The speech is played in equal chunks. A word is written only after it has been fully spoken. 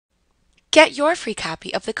Get your free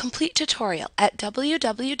copy of the complete tutorial at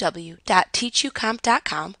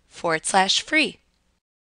www.teachucomp.com/free.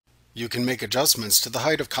 You can make adjustments to the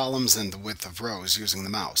height of columns and the width of rows using the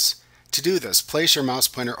mouse. To do this, place your mouse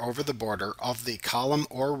pointer over the border of the column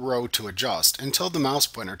or row to adjust until the mouse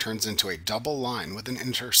pointer turns into a double line with an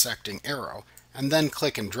intersecting arrow, and then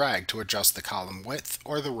click and drag to adjust the column width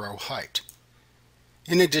or the row height.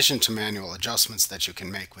 In addition to manual adjustments that you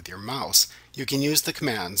can make with your mouse, you can use the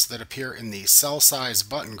commands that appear in the Cell Size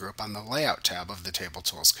button group on the Layout tab of the Table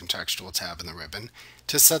Tools Contextual tab in the ribbon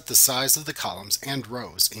to set the size of the columns and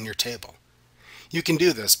rows in your table. You can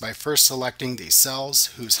do this by first selecting the cells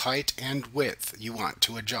whose height and width you want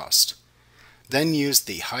to adjust. Then use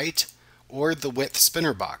the height or the width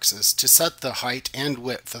spinner boxes to set the height and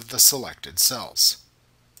width of the selected cells.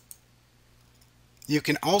 You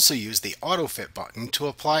can also use the Auto Fit button to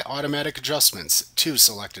apply automatic adjustments to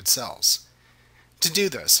selected cells. To do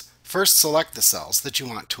this, first select the cells that you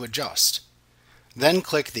want to adjust. Then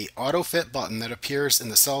click the Auto Fit button that appears in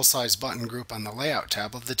the Cell Size button group on the Layout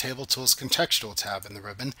tab of the Table Tools Contextual tab in the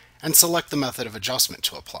ribbon and select the method of adjustment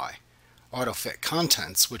to apply. Auto Fit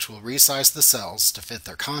Contents, which will resize the cells to fit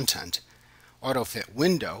their content. Auto Fit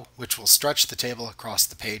Window, which will stretch the table across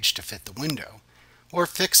the page to fit the window. Or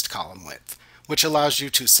Fixed Column Width, which allows you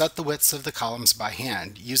to set the widths of the columns by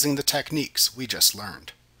hand using the techniques we just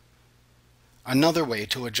learned. Another way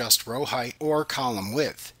to adjust row height or column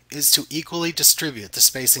width is to equally distribute the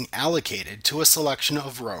spacing allocated to a selection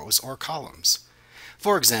of rows or columns.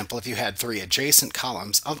 For example, if you had 3 adjacent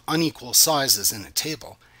columns of unequal sizes in a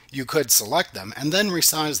table, you could select them and then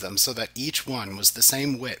resize them so that each one was the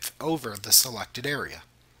same width over the selected area.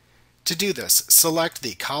 To do this, select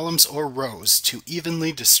the columns or rows to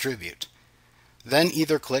evenly distribute. Then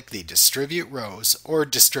either click the Distribute Rows or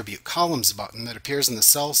Distribute Columns button that appears in the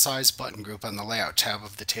Cell Size button group on the Layout tab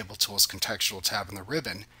of the Table Tools Contextual tab in the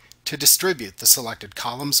ribbon to distribute the selected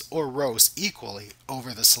columns or rows equally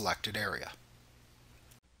over the selected area.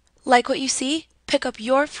 Like what you see? Pick up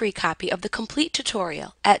your free copy of the complete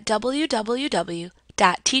tutorial at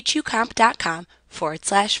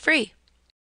www.teachucomp.com/free.